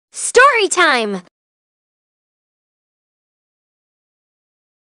Story time!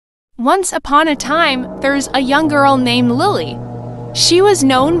 Once upon a time, there's a young girl named Lily. She was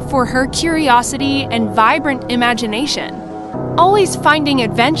known for her curiosity and vibrant imagination, always finding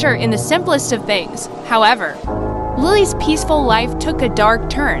adventure in the simplest of things. However, Lily's peaceful life took a dark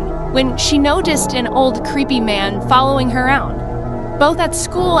turn when she noticed an old creepy man following her around, both at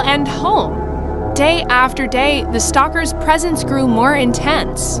school and home. Day after day, the stalker's presence grew more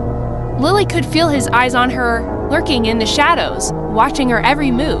intense. Lily could feel his eyes on her, lurking in the shadows, watching her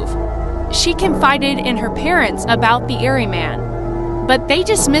every move. She confided in her parents about the eerie man, but they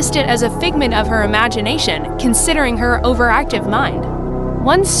dismissed it as a figment of her imagination, considering her overactive mind.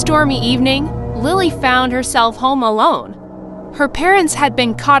 One stormy evening, Lily found herself home alone. Her parents had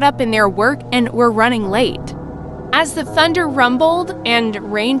been caught up in their work and were running late. As the thunder rumbled and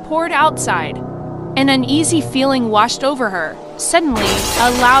rain poured outside, an uneasy feeling washed over her. Suddenly,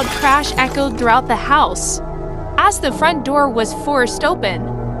 a loud crash echoed throughout the house. As the front door was forced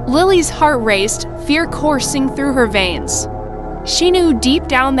open, Lily's heart raced, fear coursing through her veins. She knew deep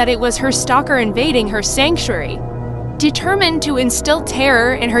down that it was her stalker invading her sanctuary. Determined to instill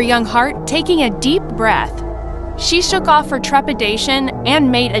terror in her young heart, taking a deep breath, she shook off her trepidation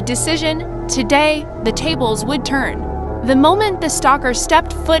and made a decision. Today, the tables would turn. The moment the stalker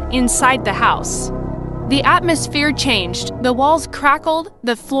stepped foot inside the house, the atmosphere changed. The walls crackled,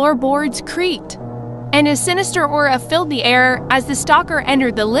 the floorboards creaked, and a sinister aura filled the air as the stalker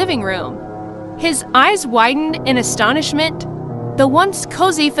entered the living room. His eyes widened in astonishment. The once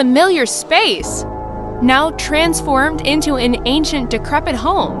cozy, familiar space, now transformed into an ancient, decrepit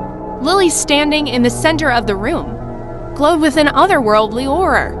home. Lily, standing in the center of the room, glowed with an otherworldly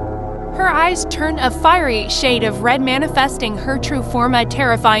aura. Her eyes turned a fiery shade of red, manifesting her true form, a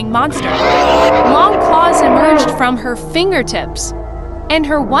terrifying monster. Long claws emerged from her fingertips, and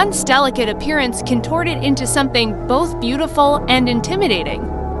her once delicate appearance contorted into something both beautiful and intimidating.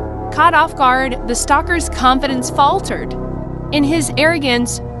 Caught off guard, the stalker's confidence faltered. In his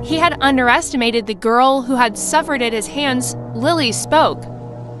arrogance, he had underestimated the girl who had suffered at his hands. Lily spoke,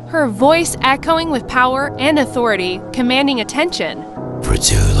 her voice echoing with power and authority, commanding attention. For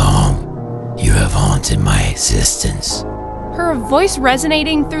too long, you have haunted my existence. Her voice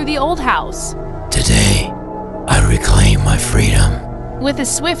resonating through the old house. Today, I reclaim my freedom. With a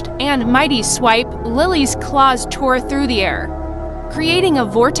swift and mighty swipe, Lily's claws tore through the air, creating a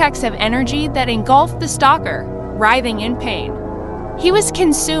vortex of energy that engulfed the stalker, writhing in pain. He was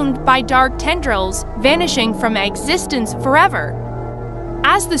consumed by dark tendrils, vanishing from existence forever.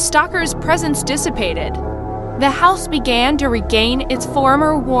 As the stalker's presence dissipated, the house began to regain its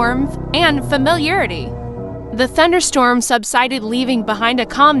former warmth and familiarity. The thunderstorm subsided, leaving behind a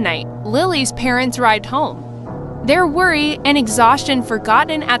calm night. Lily's parents arrived home, their worry and exhaustion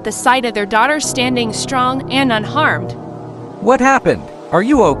forgotten at the sight of their daughter standing strong and unharmed. What happened? Are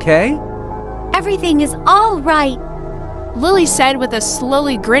you okay? Everything is all right. Lily said with a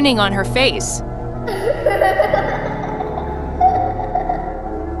slowly grinning on her face.